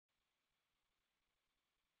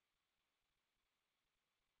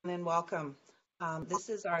And welcome. This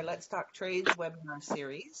is our Let's Talk Trades webinar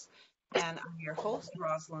series, and I'm your host,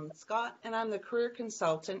 Rosalind Scott, and I'm the Career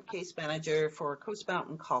Consultant Case Manager for Coast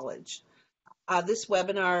Mountain College. This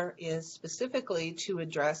webinar is specifically to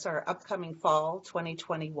address our upcoming fall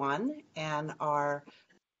 2021 and our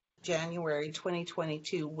January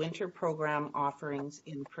 2022 winter program offerings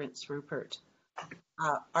in Prince Rupert.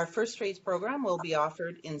 Our first trades program will be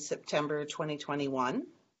offered in September 2021.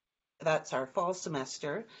 That's our fall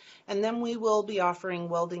semester. And then we will be offering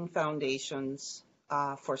welding foundations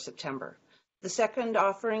for September. The second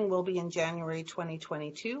offering will be in January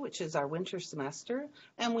 2022, which is our winter semester,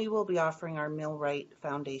 and we will be offering our millwright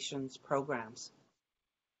foundations programs.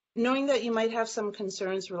 Knowing that you might have some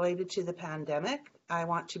concerns related to the pandemic, I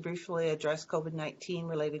want to briefly address COVID-19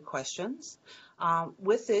 related questions.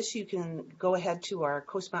 With this, you can go ahead to our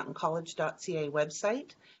coastmountaincollege.ca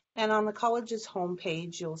website. And on the college's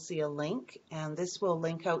homepage, you'll see a link, and this will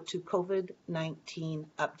link out to COVID-19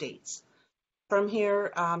 updates. From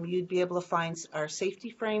here, you'd be able to find our safety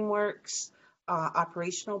frameworks,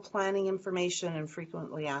 operational planning information, and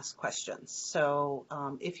frequently asked questions. So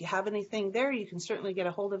if you have anything there, you can certainly get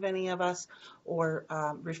a hold of any of us or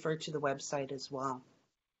refer to the website as well.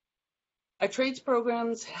 Our trades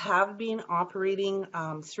programs have been operating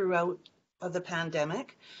throughout the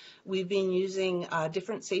pandemic. We've been using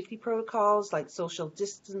different safety protocols like social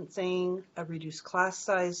distancing, reduced class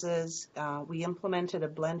sizes. We implemented a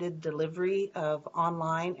blended delivery of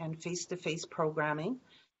online and face-to-face programming.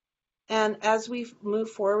 And as we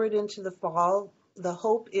move forward into the fall, the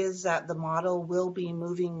hope is that the model will be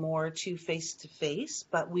moving more to face-to-face,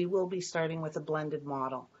 but we will be starting with a blended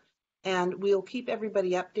model. And we'll keep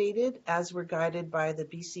everybody updated as we're guided by the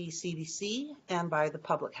BC CDC and by the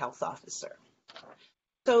Public Health Officer.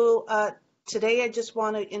 So today I just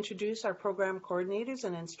want to introduce our program coordinators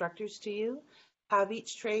and instructors to you, have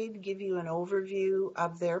each trade give you an overview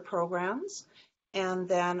of their programs, and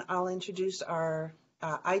then I'll introduce our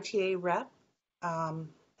ITA rep,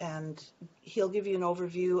 and he'll give you an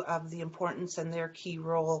overview of the importance and their key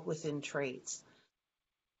role within trades.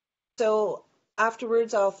 So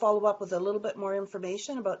afterwards, I'll follow up with a little bit more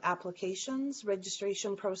information about applications,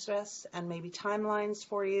 registration process, and maybe timelines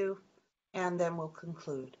for you, and then we'll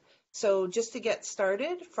conclude. So just to get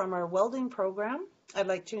started from our welding program, I'd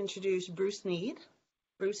like to introduce Bruce Need.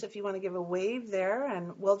 Bruce, if you want to give a wave there,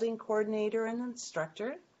 and welding coordinator and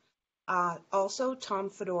instructor. Also, Tom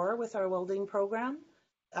Fedor with our welding program.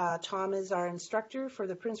 Tom is our instructor for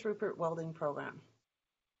the Prince Rupert welding program.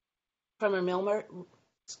 From our millwright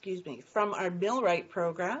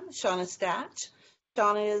program, Shauna Statch.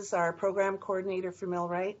 Shauna is our program coordinator for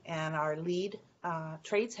millwright and our lead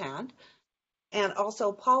trades hand. And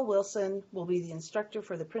also Paul Wilson will be the instructor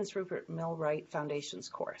for the Prince Rupert Millwright Foundations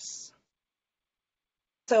course.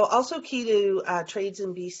 So also key to trades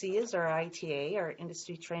in BC is our ITA, our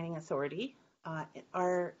Industry Training Authority.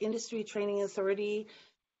 Our Industry Training Authority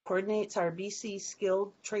coordinates our BC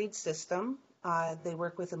skilled trade system. They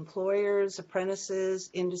work with employers, apprentices,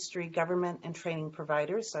 industry, government, and training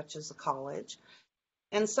providers such as the college.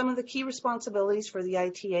 And some of the key responsibilities for the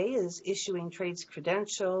ITA is issuing trades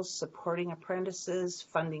credentials, supporting apprentices,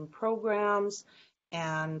 funding programs,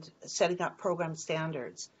 and setting up program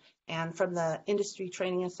standards. And from the Industry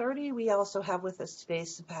Training Authority, we also have with us today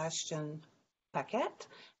Sebastian Paquette.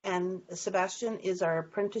 And Sebastian is our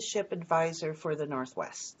apprenticeship advisor for the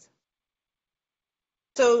Northwest.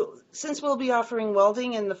 So since we'll be offering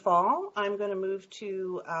welding in the fall, I'm going to move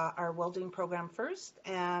to our welding program first,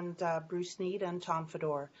 and Bruce Need and Tom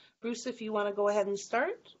Fedor. Bruce, if you want to go ahead and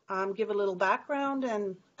start, give a little background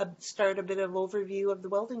and start a bit of overview of the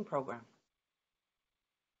welding program.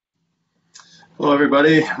 Hello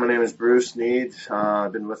everybody, my name is Bruce Need.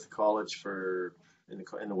 I've been with the college in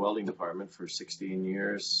the welding department for 16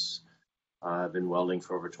 years. I've been welding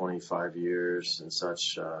for over 25 years and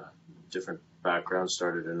such. Different backgrounds,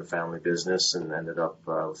 started in a family business and ended up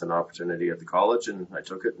with an opportunity at the college, and I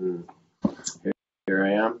took it, and here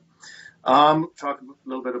I am. Talk a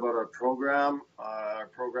little bit about our program. Our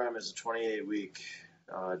program is a 28-week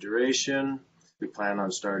duration. We plan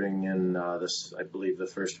on starting in I believe the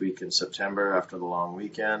first week in September after the long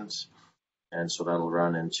weekend, and so that'll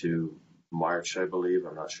run into March, I believe.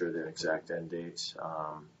 I'm not sure the exact end date.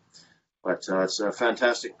 But it's a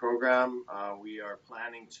fantastic program. We are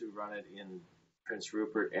planning to run it in Prince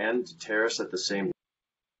Rupert and Terrace at the same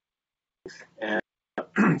time.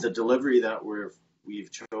 And the delivery that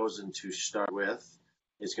we've chosen to start with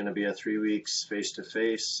is going to be a 3 weeks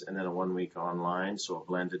face-to-face and then a 1 week online, so a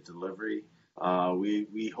blended delivery.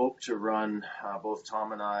 We hope to run, both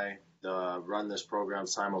Tom and I run this program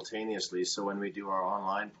simultaneously. So when we do our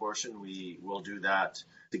online portion, we will do that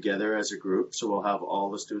together as a group. So we'll have all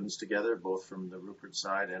the students together, both from the Rupert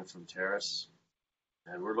side and from Terrace.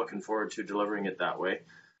 And we're looking forward to delivering it that way.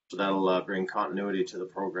 So that'll bring continuity to the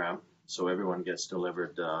program. So everyone gets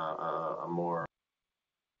delivered a more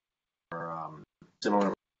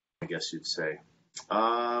similar, I guess you'd say.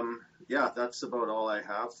 Yeah, that's about all I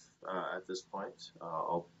have at this point.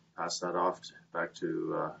 I'll pass that off back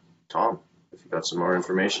to Tom, if you've got some more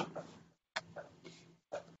information.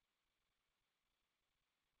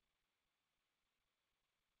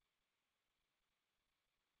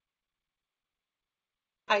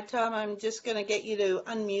 Hi, Tom. I'm just going to get you to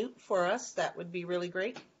unmute for us. That would be really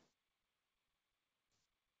great.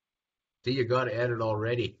 See, you got at it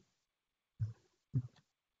already.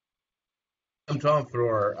 I'm Tom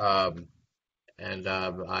Fleur, and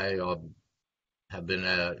I have been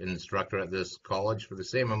an instructor at this college for the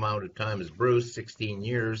same amount of time as Bruce, 16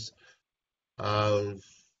 years.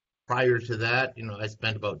 Prior to that, I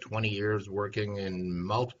spent about 20 years working in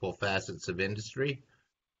multiple facets of industry.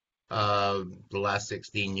 The last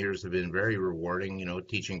 16 years have been very rewarding,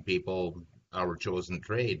 teaching people our chosen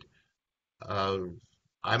trade.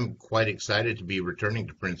 I'm quite excited to be returning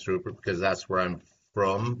to Prince Rupert because that's where I'm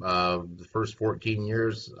from. The first 14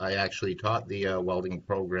 years, I actually taught the welding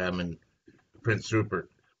program in Prince Rupert.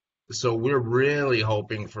 So we're really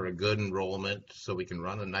hoping for a good enrollment so we can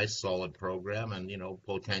run a nice solid program and,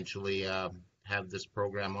 potentially have this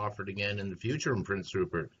program offered again in the future in Prince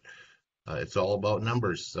Rupert. It's all about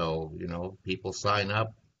numbers. So, people sign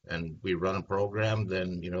up and we run a program,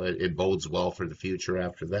 then, it bodes well for the future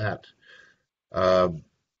after that.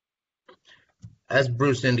 As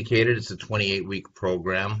Bruce indicated, it's a 28-week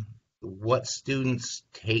program. What students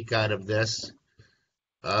take out of this,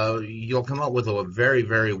 you'll come out with a very,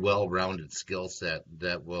 very well-rounded skill set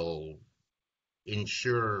that will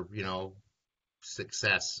ensure,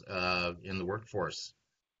 success in the workforce.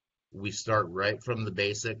 We start right from the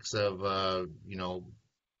basics of,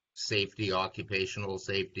 safety, occupational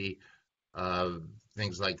safety,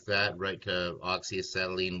 things like that, right to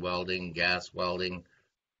oxyacetylene welding, gas welding,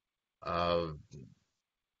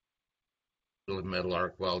 metal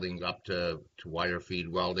arc welding up to wire feed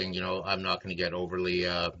welding. I'm not going to get overly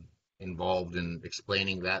involved in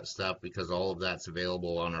explaining that stuff because all of that's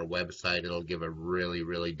available on our website. It'll give a really,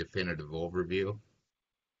 really definitive overview.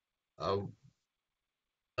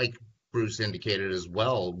 Like Bruce indicated as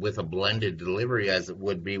well, with a blended delivery as it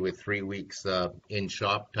would be with 3 weeks in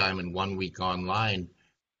shop time and 1 week online,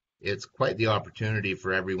 it's quite the opportunity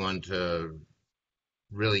for everyone to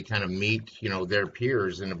really kind of meet, their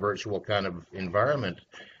peers in a virtual kind of environment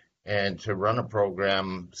and to run a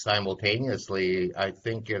program simultaneously. I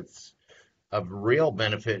think it's of real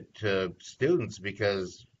benefit to students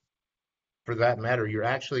because for that matter, you're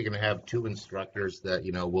actually going to have two instructors that,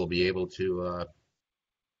 will be able to,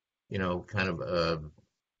 kind of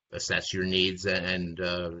assess your needs and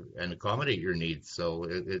accommodate your needs. So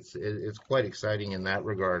it's quite exciting in that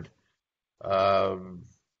regard.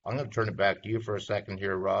 I'm going to turn it back to you for a second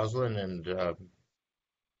here, Rosalind, and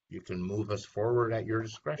you can move us forward at your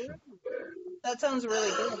discretion. That sounds really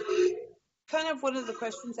good. Kind of one of the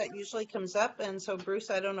questions that usually comes up, and so Bruce,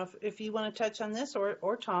 I don't know if you want to touch on this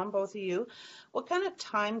or Tom, both of you. What kind of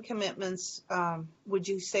time commitments would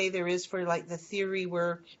you say there is for like the theory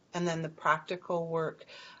work and then the practical work?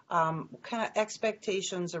 What kind of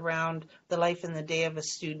expectations around the life and the day of a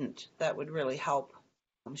student that would really help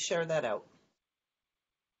share that out?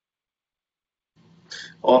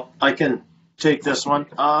 Well, I can take this one.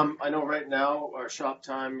 I know right now our shop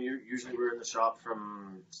time, usually we're in the shop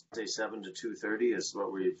from say 7 to 2:30 is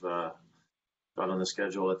what we've got on the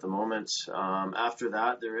schedule at the moment. After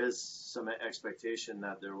that, there is some expectation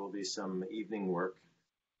that there will be some evening work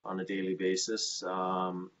on a daily basis,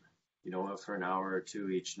 for an hour or two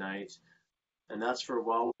each night. And that's for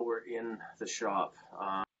while we're in the shop.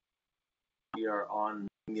 We are on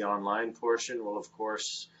the online portion. Well, of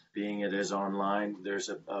course, being it is online, there's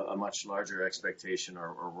a much larger expectation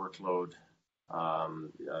or workload.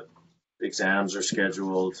 Exams are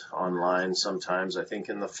scheduled online sometimes. I think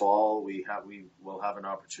in the fall we will have an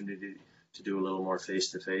opportunity to do a little more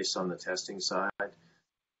face-to-face on the testing side.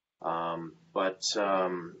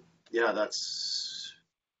 Yeah, that's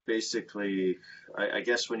basically, I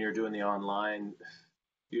guess when you're doing the online,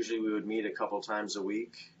 usually we would meet a couple times a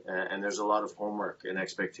week, and there's a lot of homework and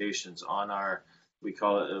expectations on our, we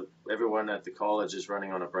call it, everyone at the college is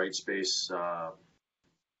running on a Brightspace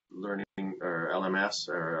learning or LMS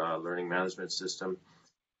or learning management system.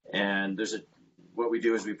 And there's what we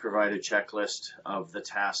do is we provide a checklist of the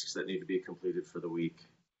tasks that need to be completed for the week.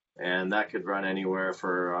 And that could run anywhere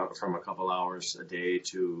from a couple hours a day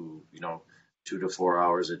to, 2 to 4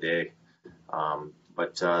 hours a day.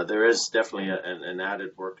 But there is definitely an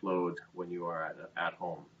added workload when you are at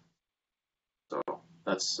home. So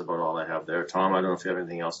that's about all I have there. Tom, I don't know if you have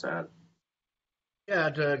anything else to add. Yeah,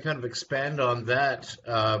 to kind of expand on that,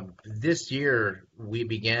 this year we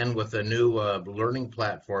began with a new learning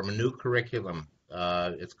platform, a new curriculum.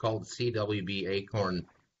 It's called CWB Acorn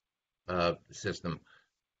system.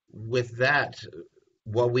 With that,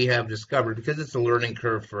 what we have discovered, because it's a learning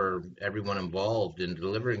curve for everyone involved in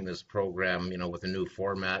delivering this program, with a new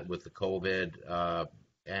format, with the COVID,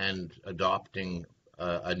 and adopting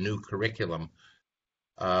a new curriculum,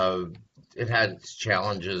 it had its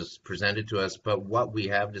challenges presented to us. But what we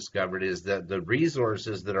have discovered is that the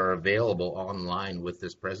resources that are available online with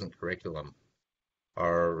this present curriculum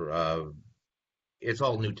are it's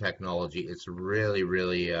all new technology. It's really,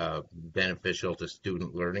 really beneficial to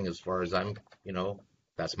student learning as far as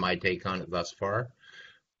that's my take on it thus far.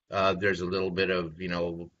 There's a little bit of,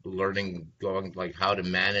 learning going, like how to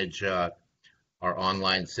manage our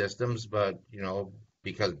online systems, but,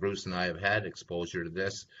 because Bruce and I have had exposure to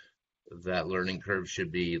this, that learning curve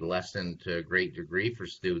should be lessened to a great degree for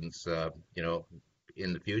students,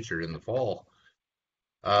 in the future, in the fall.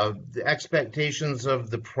 The expectations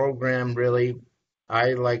of the program, really,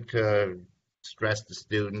 I like to stress to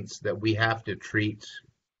students that we have to treat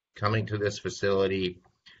coming to this facility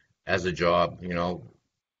as a job. The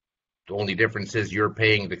only difference is you're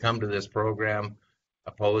paying to come to this program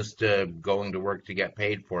opposed to going to work to get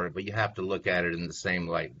paid for it, but you have to look at it in the same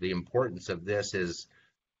light. The importance of this is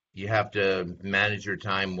you have to manage your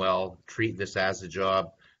time well, treat this as a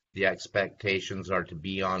job. The expectations are to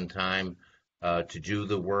be on time, to do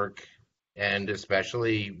the work, and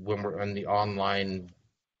especially when we're in the online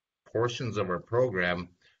portions of our program,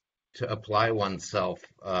 to apply oneself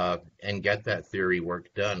and get that theory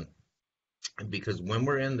work done. Because when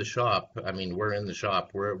we're in the shop,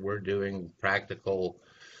 we're doing practical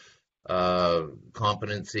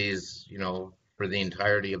competencies, for the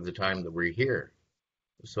entirety of the time that we're here.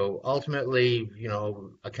 So ultimately,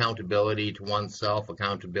 accountability to oneself,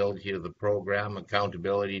 accountability to the program,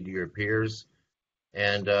 accountability to your peers,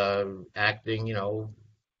 and acting, in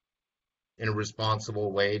a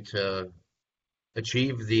responsible way to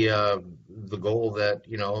achieve the goal that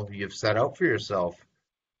you've set out for yourself.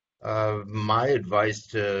 My advice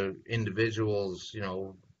to individuals,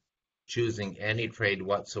 choosing any trade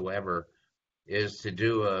whatsoever, is to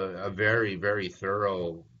do a very, very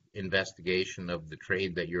thorough investigation of the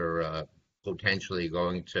trade that you're potentially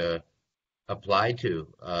going to apply to,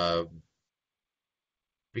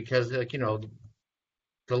 because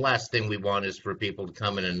the last thing we want is for people to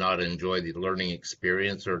come in and not enjoy the learning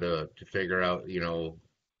experience, or to figure out,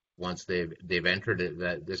 once they've entered it,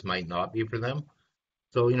 that this might not be for them.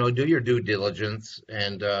 So, do your due diligence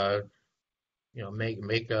and,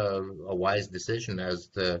 make a wise decision as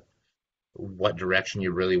to what direction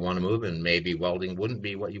you really want to move in. Maybe welding wouldn't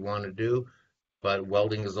be what you want to do, but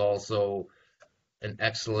welding is also an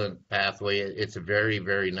excellent pathway. It's a very,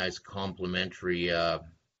 very nice complementary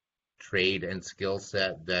trade and skill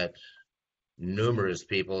set that numerous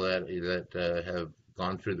people that have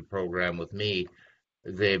gone through the program with me,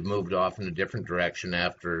 they've moved off in a different direction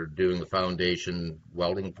after doing the foundation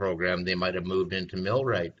welding program. They might have moved into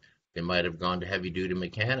millwright. They might have gone to heavy duty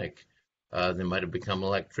mechanic. They might have become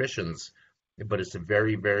electricians. But it's a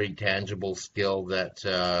very, very tangible skill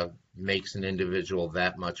that makes an individual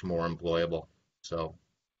that much more employable. So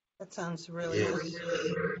That sounds really great.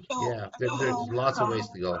 So, yeah, I don't there's know, lots of Tom, ways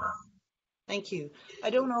to go. thank you. I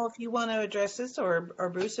don't know if you want to address this,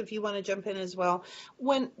 or Bruce, if you want to jump in as well.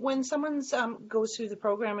 When someone's goes through the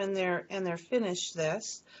program and they're finished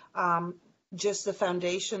this, just the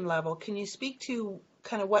foundation level, can you speak to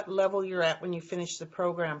kind of what level you're at when you finish the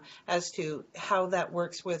program, as to how that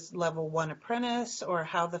works with level 1 apprentice, or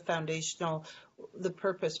how the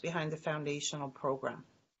purpose behind the foundational program?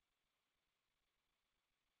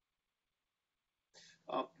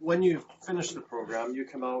 When you finish the program, you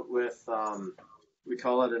come out with, we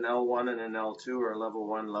call it an L1 and an L2, or level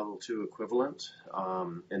 1, level 2 equivalent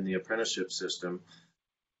in the apprenticeship system,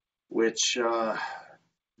 which,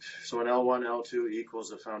 so an L1, L2 equals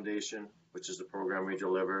the foundation, which is the program we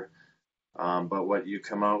deliver. But what you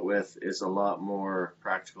come out with is a lot more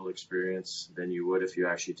practical experience than you would if you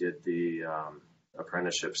actually did the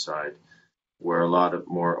apprenticeship side, where a lot of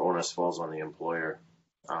more onus falls on the employer.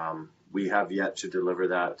 We have yet to deliver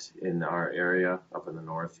that in our area up in the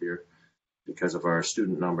north here, because of our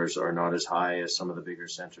student numbers are not as high as some of the bigger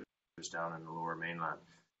centers down in the lower mainland.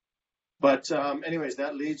 But anyways,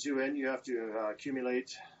 that leads you in. You have to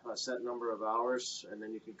accumulate a set number of hours, and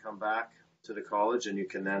then you can come back to the college, and you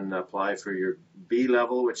can then apply for your B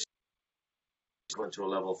level, which is going to a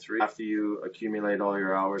level 3. After you accumulate all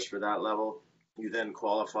your hours for that level, you then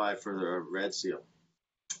qualify for the Red Seal.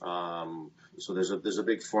 So there's a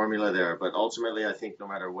big formula there, but ultimately, I think no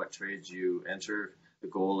matter what trades you enter, the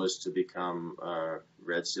goal is to become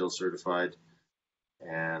Red Seal certified.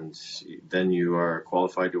 And then you are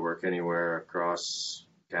qualified to work anywhere across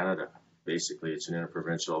Canada. Basically, it's an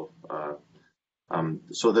interprovincial.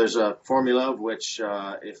 So there's a formula of which,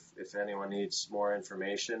 if anyone needs more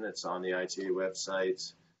information, it's on the ITA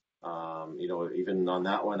website. Even on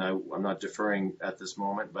that one, I'm not deferring at this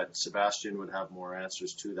moment, but Sebastian would have more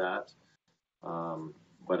answers to that.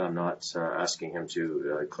 But I'm not asking him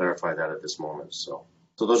to clarify that at this moment. So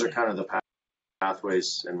those are kind of the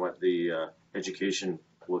pathways and what the education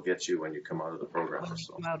will get you when you come out of the program. When you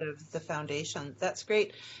come out of the foundation. That's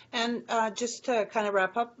great. And just to kind of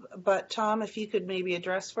wrap up, but Tom, if you could maybe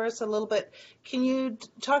address for us a little bit, can you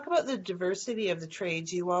talk about the diversity of the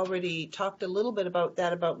trades? You already talked a little bit about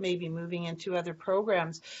that, about maybe moving into other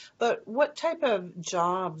programs, but what type of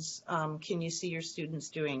jobs can you see your students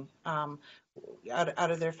doing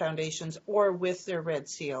out of their foundations or with their Red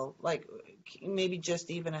Seal? Like maybe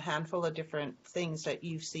just even a handful of different things that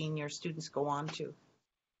you've seen your students go on to.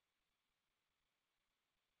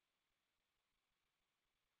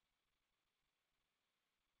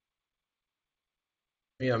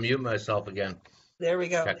 Yeah, mute myself again. There we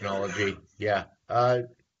go. Technology. Yeah.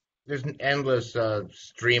 There's an endless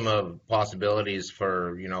stream of possibilities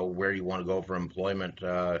for, where you want to go for employment.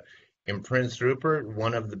 In Prince Rupert,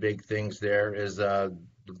 one of the big things there is the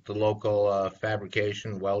local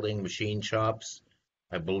fabrication, welding, machine shops.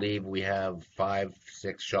 I believe we have 5,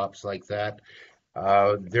 6 shops like that.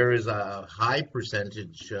 There is a high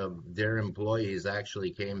percentage of their employees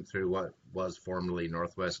actually came through what was formerly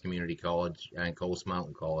Northwest Community College and Coast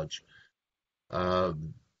Mountain College.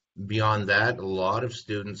 Beyond that, a lot of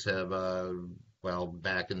students have,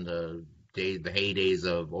 back in the heydays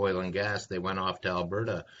of oil and gas, they went off to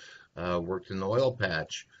Alberta, worked in the oil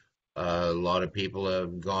patch. A lot of people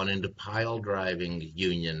have gone into pile driving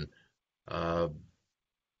union, gone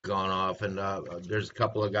off, and there's a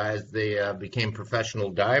couple of guys, they became professional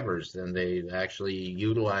divers, and they actually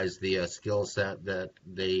utilized the skill set that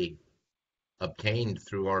they obtained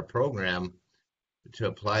through our program to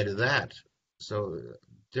apply to that. So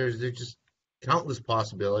there's just countless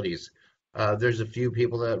possibilities. There's a few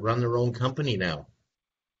people that run their own company now.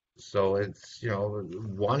 So it's,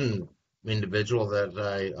 one individual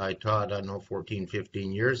that I taught, I don't know, 14,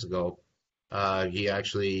 15 years ago, he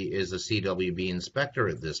actually is a CWB inspector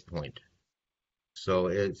at this point. So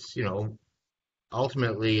it's,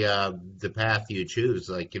 ultimately the path you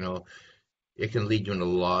choose, it can lead you in a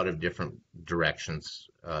lot of different directions.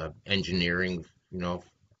 Engineering,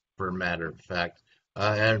 for a matter of fact.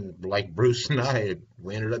 And like Bruce and I,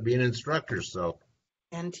 we ended up being instructors. So.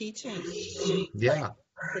 And teaching. Yeah.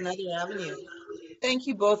 Another avenue. Thank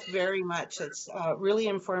you both very much. It's really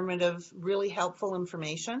informative, really helpful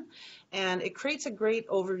information, and it creates a great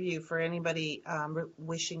overview for anybody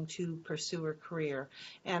wishing to pursue a career.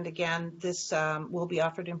 And again, this will be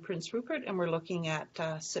offered in Prince Rupert, and we're looking at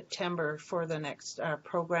September for the next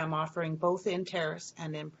program offering both in Terrace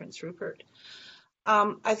and in Prince Rupert.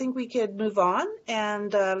 I think we could move on,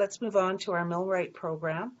 and let's move on to our Millwright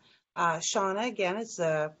program. Shauna, again, is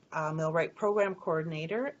the Millwright program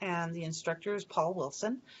coordinator, and the instructor is Paul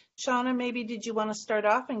Wilson. Shauna, maybe did you want to start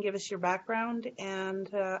off and give us your background and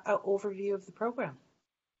an overview of the program?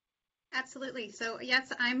 Absolutely. So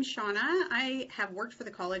yes, I'm Shauna. I have worked for the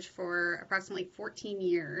college for approximately 14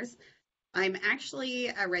 years. I'm actually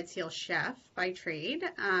a Red Seal chef by trade.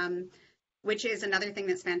 Which is another thing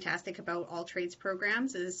that's fantastic about all trades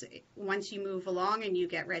programs is once you move along and you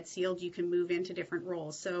get Red Sealed, you can move into different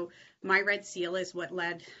roles. So my Red Seal is what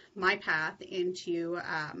led my path into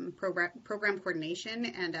program coordination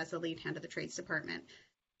and as the lead hand of the trades department.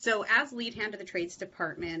 So as lead hand of the trades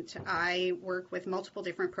department, I work with multiple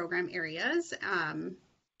different program areas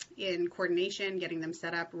in coordination, getting them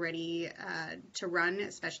set up, ready to run,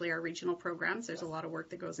 especially our regional programs. There's a lot of work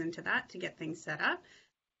that goes into that to get things set up.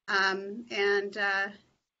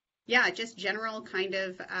 Just general kind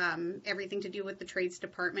of everything to do with the trades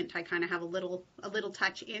department I kind of have a little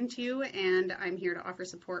touch into, and I'm here to offer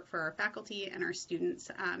support for our faculty and our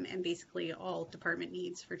students and basically all department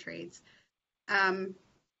needs for trades. The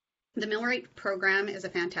Millwright program is a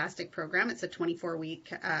fantastic program. It's a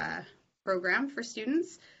 24-week program for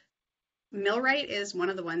students. Millwright is one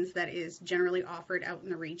of the ones that is generally offered out in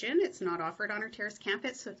the region. It's not offered on our Terrace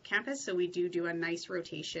campus, so we do a nice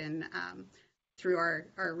rotation through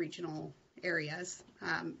our regional areas.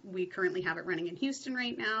 We currently have it running in Houston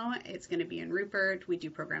right now. It's going to be in Rupert. We do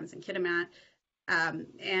programs in Kitimat.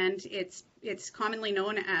 And it's commonly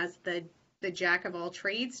known as the jack of all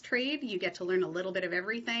trades trade. You get to learn a little bit of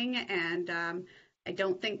everything, and I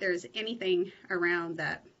don't think there's anything around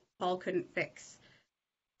that Paul couldn't fix.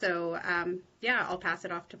 So yeah, I'll pass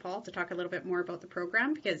it off to Paul to talk a little bit more about the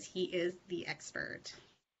program because he is the expert.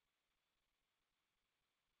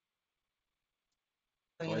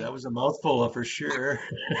 Boy, that was a mouthful for sure.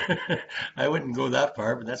 I wouldn't go that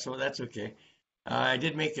far, but that's okay. I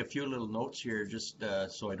did make a few little notes here just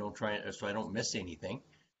so I don't miss anything.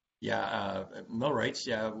 Yeah, millwrights.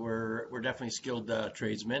 Yeah, we're definitely skilled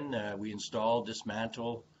tradesmen. We install,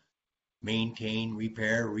 dismantle, maintain,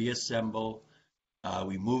 repair, reassemble.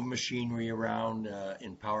 We move machinery around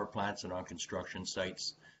in power plants and on construction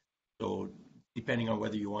sites. So depending on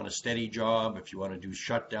whether you want a steady job, if you want to do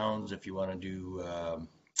shutdowns, if you want to do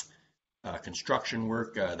construction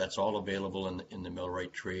work, that's all available in the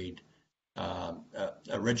millwright trade.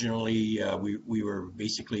 Originally, we were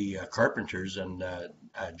basically carpenters and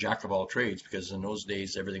jack of all trades because in those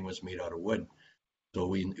days everything was made out of wood. So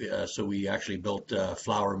we actually built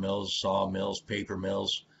flour mills, saw mills, paper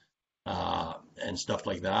mills, and stuff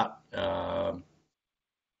like that.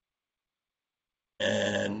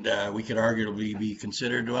 And we could arguably be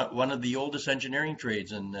considered one of the oldest engineering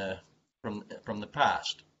trades from the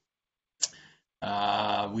past.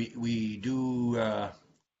 We do a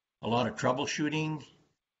lot of troubleshooting.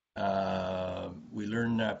 We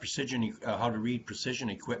learn how to read precision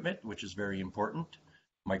equipment, which is very important.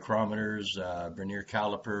 Micrometers, vernier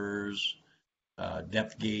calipers,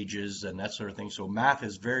 depth gauges, and that sort of thing. So math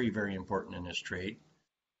is very, very important in this trade.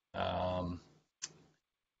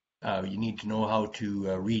 You need to know how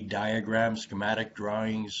to read diagrams, schematic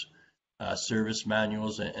drawings, service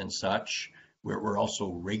manuals, and such. We're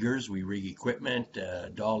also riggers. We rig equipment,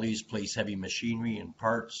 dollies, place heavy machinery and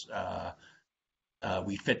parts.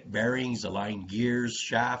 We fit bearings, align gears,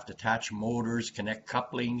 shaft, attach motors, connect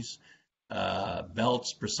couplings,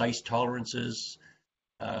 belts, precise tolerances.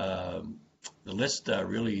 The list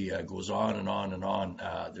really goes on and on and on.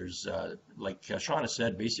 There's, like Shauna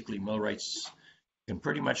said, basically millwrights can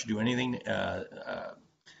pretty much do anything that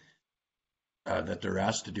they're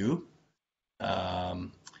asked to do.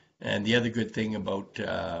 And the other good thing about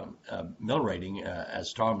millwrighting,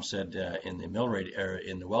 as Tom said, in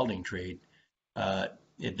the welding trade,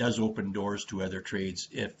 it does open doors to other trades.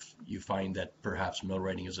 If you find that perhaps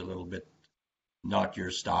millwrighting is a little bit not your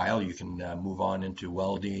style, you can move on into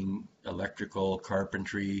welding, electrical,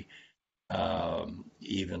 carpentry,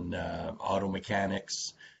 even auto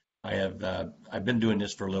mechanics. I've been doing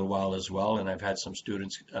this for a little while as well, and I've had some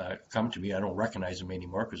students come to me. I don't recognize them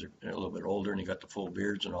anymore because they're a little bit older and they got the full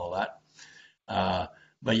beards and all that.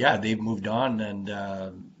 But yeah, they've moved on, and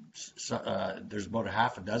there's about a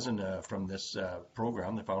half a dozen from this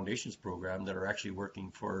program, the Foundations program, that are actually working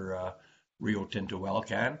for Rio Tinto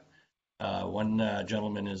Wellcan. One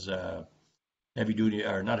gentleman is heavy duty,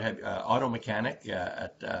 or not heavy, auto mechanic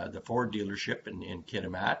at the Ford dealership in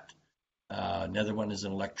Kitimat. Another one is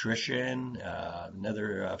an electrician.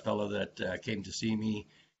 Another fellow that came to see me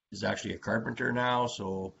is actually a carpenter now.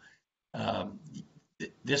 So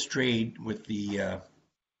this trade with your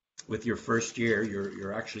first year,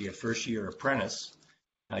 you're actually a first year apprentice.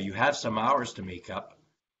 You have some hours to make up,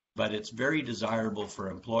 but it's very desirable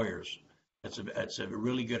for employers. It's a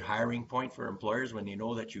really good hiring point for employers when you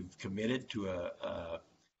know that you've committed to a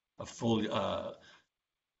full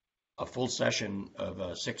session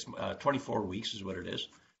of 24 weeks is what it is,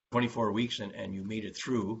 24 weeks, and you made it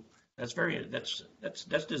through.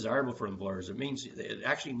 That's desirable for employers. It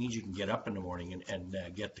actually means you can get up in the morning and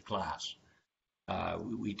get to class.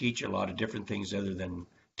 We teach a lot of different things other than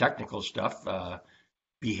technical stuff.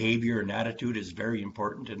 Behavior and attitude is very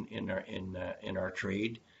important in our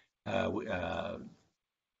trade.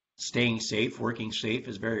 Staying safe, working safe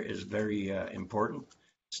is very important.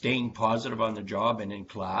 Staying positive on the job and in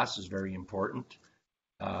class is very important.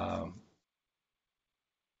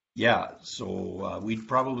 So we'd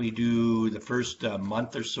probably do the first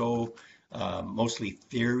month or so, mostly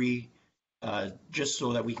theory, just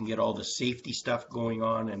so that we can get all the safety stuff going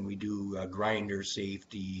on. And we do grinder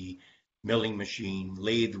safety, milling machine,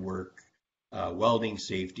 lathe work, welding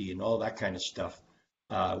safety, and all that kind of stuff.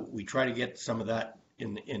 We try to get some of that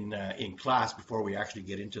in class before we actually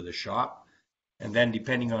get into the shop. And then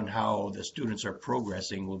depending on how the students are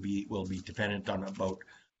progressing will be dependent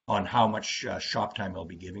on how much shop time I'll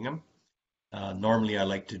be giving them. Normally, I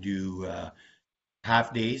like to do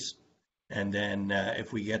half days, and then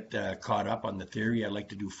if we get caught up on the theory, I like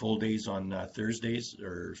to do full days on Thursdays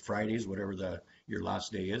or Fridays, whatever your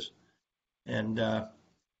last day is. And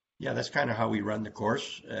yeah, that's kind of how we run the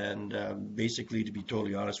course. And basically, to be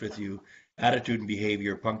totally honest with you, attitude and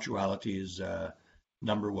behavior, punctuality is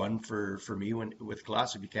number one for me with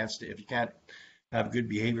class. If you can't have good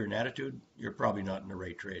behavior and attitude, you're probably not in the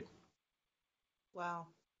right trade. Wow,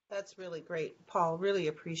 that's really great, Paul. Really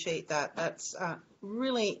appreciate that. That's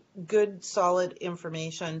really good, solid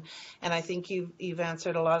information, and I think you've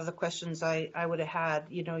answered a lot of the questions I would have had.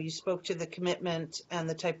 You know, you spoke to the commitment and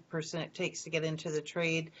the type of person it takes to get into the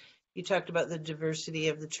trade. You talked about the diversity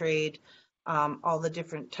of the trade, all the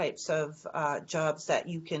different types of jobs that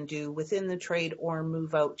you can do within the trade or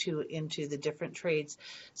move out to into the different trades.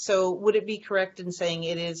 So would it be correct in saying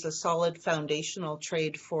it is a solid foundational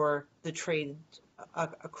trade for the trade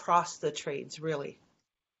across the trades, really?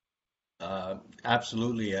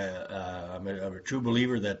 Absolutely. I'm a true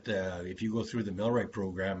believer that if you go through the Millwright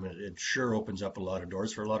program, it sure opens up a lot of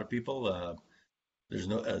doors for a lot of people.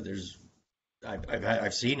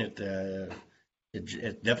 I've seen it.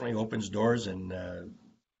 It definitely opens doors, and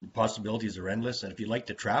possibilities are endless. And if you like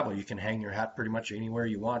to travel, you can hang your hat pretty much anywhere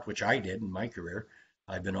you want, which I did in my career.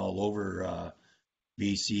 I've been all over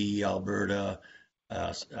BC, Alberta,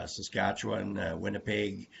 Saskatchewan,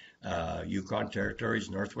 Winnipeg, Yukon territories,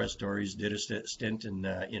 Northwest territories. Did a stint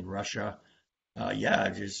in Russia. Yeah,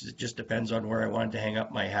 it just depends on where I wanted to hang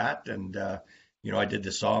up my hat. And I did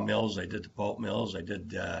the sawmills, I did the pulp mills, I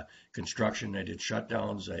did construction, I did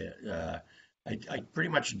shutdowns. I pretty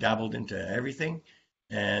much dabbled into everything.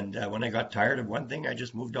 And when I got tired of one thing, I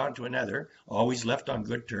just moved on to another. Always left on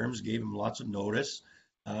good terms, gave them lots of notice.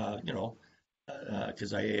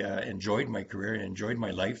 Because I enjoyed my career and enjoyed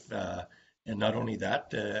my life. And not only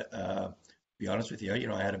that, be honest with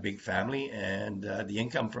you, I had a big family, and the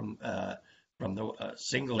income from the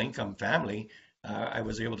single income family, I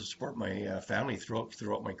was able to support my family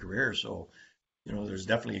throughout my career. So, there's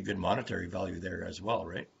definitely a good monetary value there as well,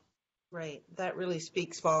 right? Right. That really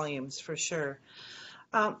speaks volumes for sure.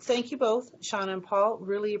 Thank you both, Sean and Paul.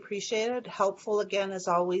 Really appreciate it. Helpful again, as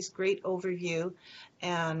always. Great overview.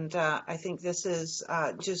 And I think this is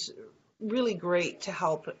just really great to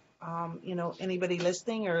help, anybody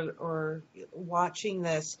listening or watching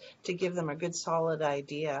this, to give them a good solid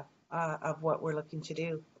idea of what we're looking to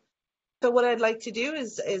do. So what I'd like to do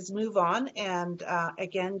is move on and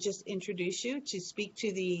again, just introduce you to speak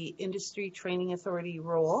to the Industry Training Authority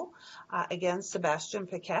role. Again, Sebastian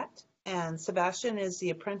Paquette. And Sebastian is the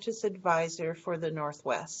apprentice advisor for the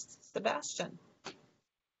Northwest. Sebastian.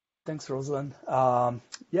 Thanks, Rosalind.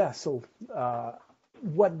 So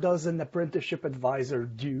what does an apprenticeship advisor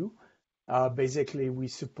do? Basically, we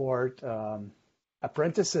support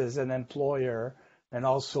apprentices and employer, and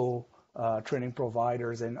also training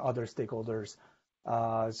providers and other stakeholders,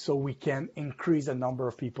 so we can increase the number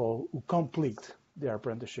of people who complete their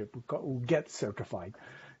apprenticeship, who get certified.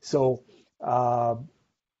 So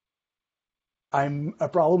I'm a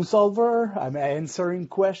problem solver. I'm answering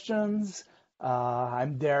questions.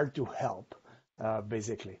 I'm there to help,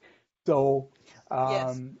 basically. So yes,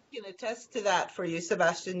 I can attest to that for you,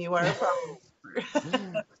 Sebastian. You are a problem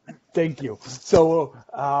solver. Thank you. So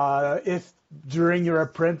if during your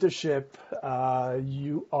apprenticeship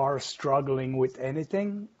you are struggling with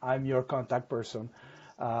anything, I'm your contact person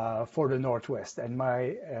for the Northwest. And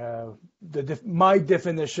my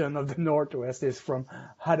definition of the Northwest is from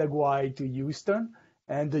Hattagawai to Houston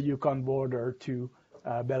and the Yukon border to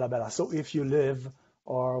Bella Bella. So if you live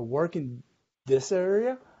or work in this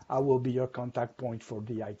area, I will be your contact point for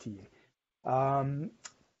the ITA.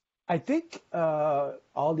 I think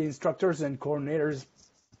all the instructors and coordinators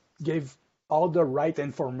gave all the right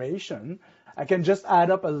information. I can just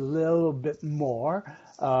add up a little bit more,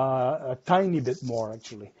 a tiny bit more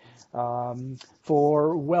actually.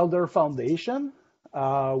 For welder foundation,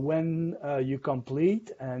 when you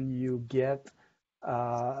complete and you get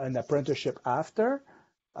an apprenticeship after,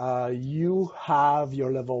 you have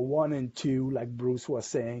your level 1 and 2, like Bruce was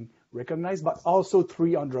saying, recognized, but also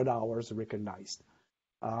 300 hours recognized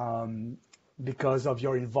because of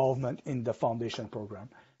your involvement in the foundation program.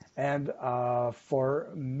 And for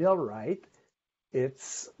Millwright,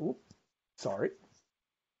 for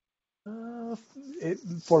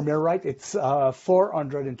Millwright, it's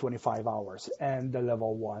 425 hours, and the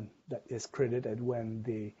level 1 that is credited when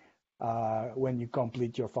you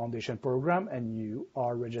complete your foundation program and you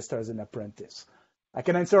are registered as an apprentice. I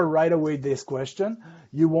can answer right away this question.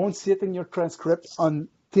 You won't see it in your transcript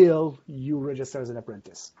until you register as an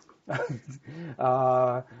apprentice.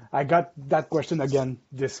 I got that question again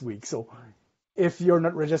this week. So if you're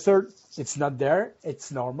not registered, it's not there.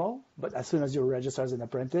 It's normal. But as soon as you register as an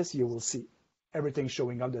apprentice, you will see everything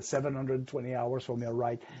showing up, the 720 hours for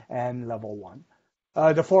millwright and level one.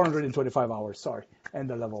 The 425 hours, sorry, and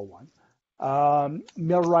the level one.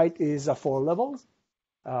 Millwright is a 4 level.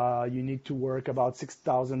 You need to work about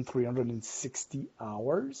 6,360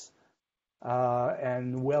 hours.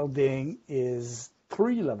 And welding is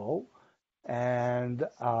 3 level, and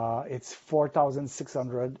it's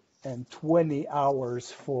 4,620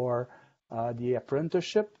 hours for the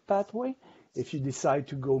apprenticeship pathway. If you decide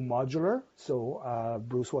to go modular, so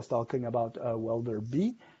Bruce was talking about welder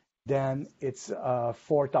B, then it's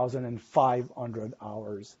 4,500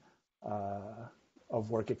 hours of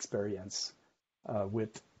work experience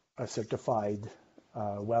with a certified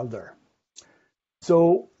welder.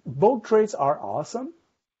 So both trades are awesome.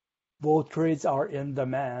 Both trades are in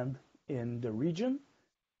demand in the region.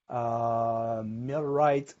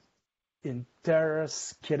 Millwright in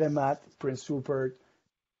Terrace, Kitimat, Prince Rupert,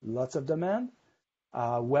 lots of demand.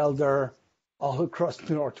 Welder all across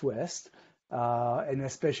the Northwest, and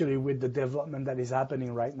especially with the development that is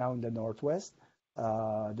happening right now in the Northwest,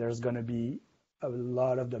 there's going to be a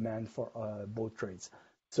lot of demand for both trades.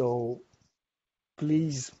 So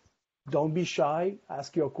please don't be shy,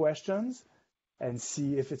 ask your questions and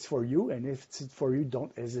see if it's for you. And if it's for you,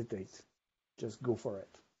 don't hesitate. Just go for it.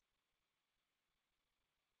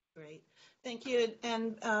 Great. Thank you.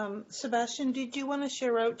 And Sebastian, did you want to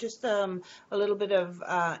share out just a little bit of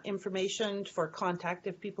information for contact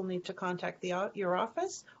if people need to contact your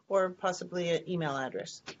office, or possibly an email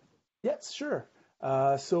address? Yes, sure.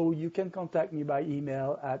 So you can contact me by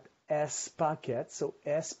email at spaquet, so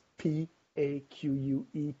SPAQUET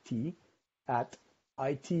at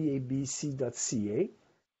itabc.ca,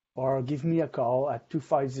 or give me a call at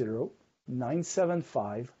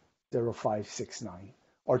 250-975-0569,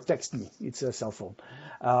 or text me. It's a cell phone.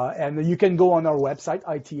 And you can go on our website,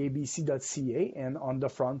 itabc.ca, and on the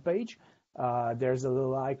front page, there's a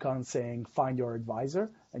little icon saying "Find Your Advisor,"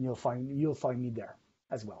 and you'll find me there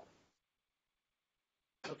as well.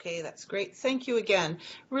 Okay, that's great. Thank you again.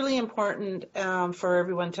 Really important for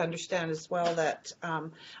everyone to understand as well that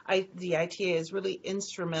the ITA is really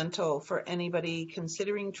instrumental for anybody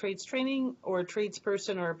considering trades training or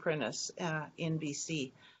tradesperson or apprentice in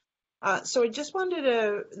BC. So I just wanted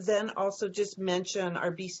to then also just mention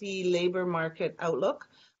our BC labor market outlook.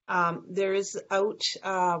 There is out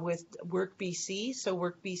with Work BC, so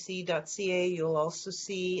workbc.ca. You'll also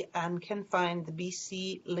see and can find the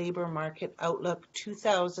BC Labor Market Outlook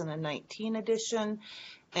 2019 edition.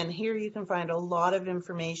 And here you can find a lot of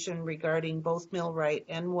information regarding both millwright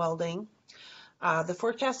and welding. The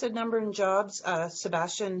forecasted number of jobs,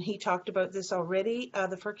 Sebastian, he talked about this already.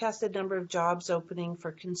 The forecasted number of jobs opening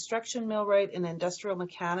for construction millwright and industrial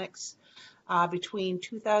mechanics between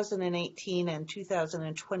 2018 and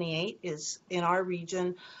 2028 is in our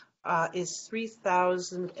region is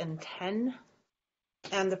 3,010.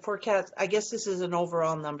 And the forecast, I guess this is an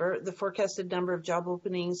overall number, the forecasted number of job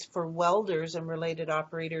openings for welders and related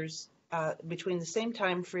operators between the same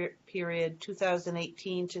time period,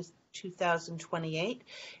 2018 to 2028,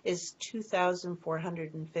 is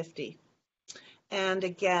 2,450. And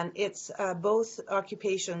again, it's both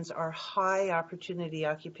occupations are high opportunity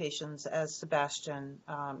occupations, as Sebastian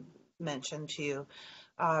mentioned to you.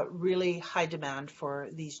 Really high demand for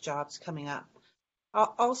these jobs coming up.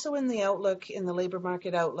 Also in the outlook, in the labor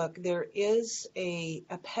market outlook, there is a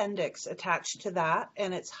appendix attached to that,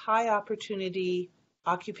 and it's high opportunity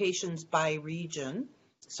occupations by region.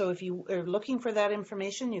 So if you are looking for that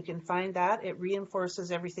information, you can find that. It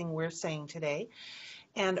reinforces everything we're saying today.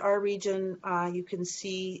 And our region, you can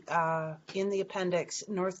see in the appendix,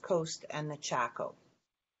 North Coast and the Chaco.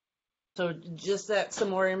 So just that, some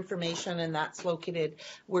more information, and that's located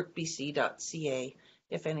workbc.ca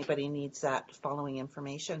if anybody needs that following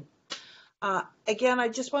information. Again, I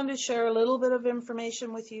just wanted to share a little bit of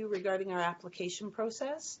information with you regarding our application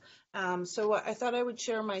process. So I thought I would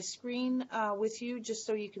share my screen with you just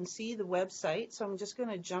so you can see the website. So I'm just going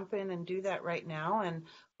to jump in and do that right now, and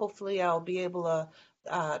hopefully I'll be able to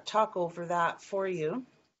talk over that for you.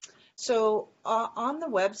 So on the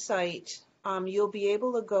website, you'll be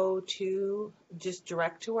able to go to just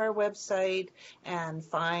direct to our website and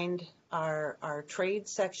find our trade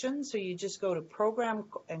section. So you just go to program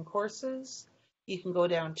and courses. You can go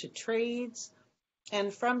down to trades,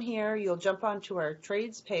 and from here you'll jump onto our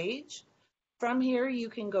trades page. From here you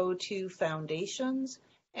can go to foundations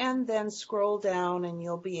and then scroll down, and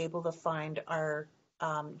you'll be able to find our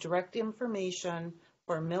direct information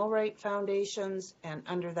for millwright foundations, and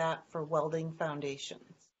under that for welding foundations.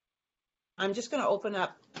 I'm just going to open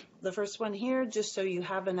up the first one here just so you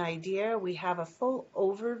have an idea. We have a full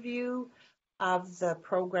overview of the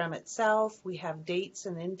program itself. We have dates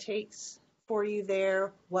and intakes for you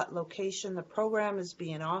there, what location the program is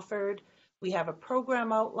being offered. We have a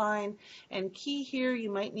program outline, and key here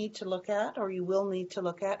you might need to look at, or you will need to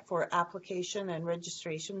look at for application and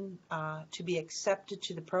registration to be accepted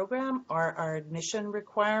to the program, are our admission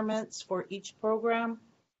requirements for each program,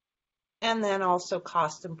 and then also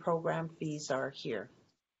cost and program fees are here.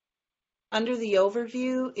 Under the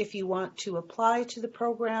overview, if you want to apply to the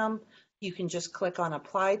program, you can just click on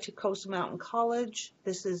Apply to Coast Mountain College.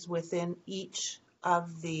 This is within each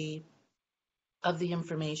of the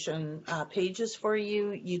information pages for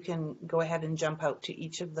you. You can go ahead and jump out to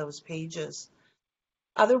each of those pages.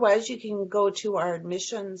 Otherwise, you can go to our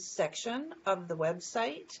admissions section of the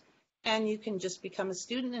website, and you can just become a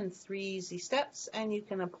student in 3 easy steps, and you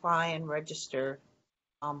can apply and register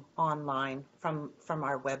online from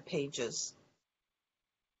our web pages.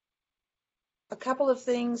 A couple of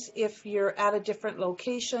things, if you're at a different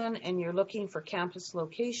location and you're looking for campus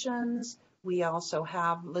locations, we also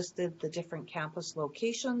have listed the different campus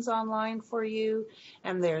locations online for you,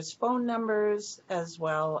 and there's phone numbers as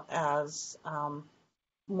well as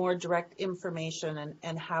more direct information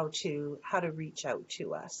and how to reach out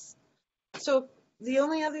to us. So the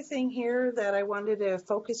only other thing here that I wanted to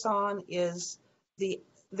focus on is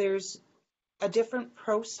there's a different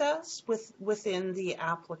process within the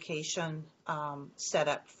application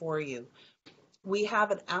setup for you. We have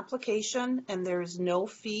an application, and there is no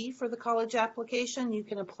fee for the college application. You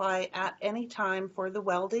can apply at any time for the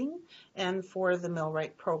welding and for the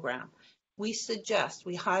millwright program. We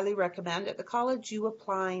highly recommend at the college you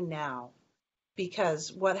apply now,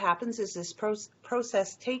 because what happens is this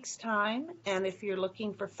process takes time, and if you're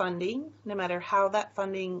looking for funding, no matter how that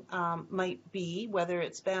funding might be, whether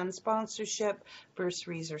it's band sponsorship,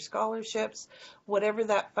 bursaries or scholarships, whatever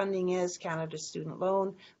that funding is, Canada Student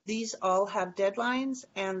Loan, these all have deadlines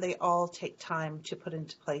and they all take time to put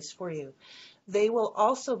into place for you. They will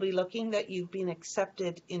also be looking that you've been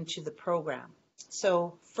accepted into the program.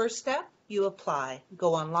 So first step, you apply.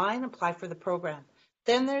 Go online, apply for the program.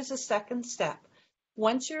 Then there's a second step.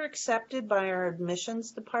 Once you're accepted by our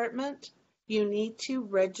admissions department, you need to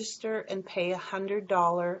register and pay a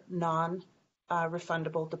 $100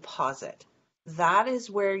 non-refundable deposit. That is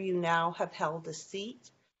where you now have held a seat,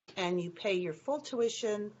 and you pay your full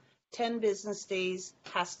tuition. 10 business days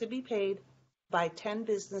has to be paid by 10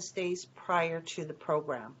 business days prior to the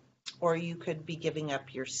program, or you could be giving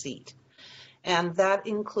up your seat. And that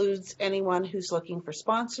includes anyone who's looking for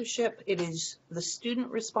sponsorship. It is the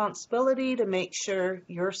student responsibility to make sure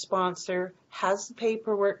your sponsor has the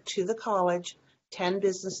paperwork to the college 10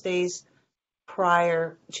 business days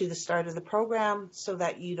prior to the start of the program so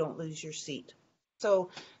that you don't lose your seat.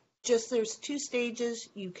 So there's 2 stages.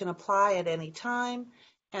 You can apply at any time,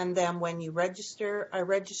 and then when you register, our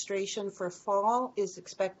registration for fall is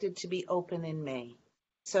expected to be open in May.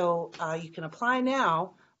 So you can apply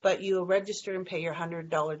now, but you'll register and pay your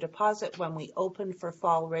 $100 deposit when we open for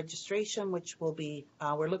fall registration, which will be,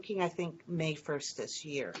 we're looking, I think, May 1st this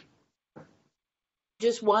year.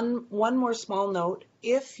 Just one more small note.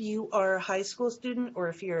 If you are a high school student or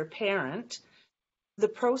if you're a parent, the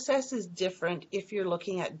process is different if you're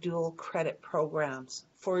looking at dual credit programs.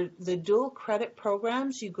 For the dual credit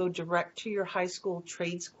programs, you go direct to your high school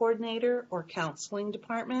trades coordinator or counseling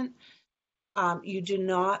department. You do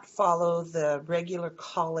not follow the regular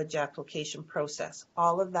college application process.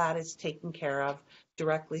 All of that is taken care of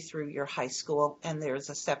directly through your high school, and there's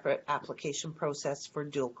a separate application process for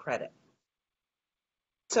dual credit.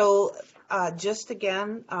 So just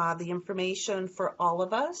again, the information for all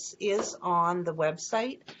of us is on the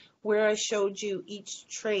website where I showed you each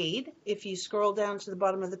trade. If you scroll down to the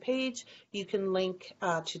bottom of the page, you can link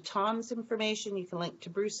to Tom's information, you can link to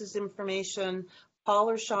Bruce's information,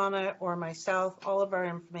 Paul or Shauna or myself. All of our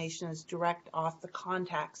information is direct off the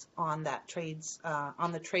contacts on that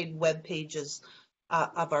on the trade web pages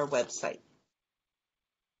of our website.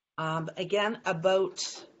 Again, about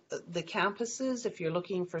the campuses, if you're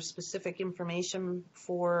looking for specific information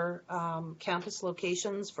for campus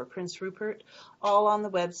locations for Prince Rupert, all on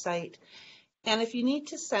the website. And if you need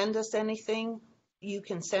to send us anything, you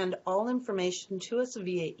can send all information to us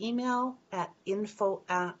via email at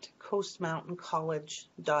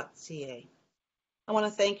info@coastmountaincollege.ca. I want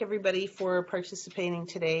to thank everybody for participating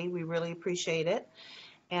today. We really appreciate it.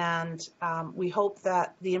 And we hope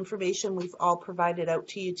that the information we've all provided out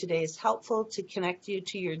to you today is helpful to connect you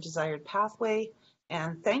to your desired pathway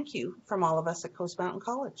And thank you from all of us at Coast Mountain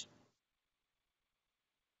College.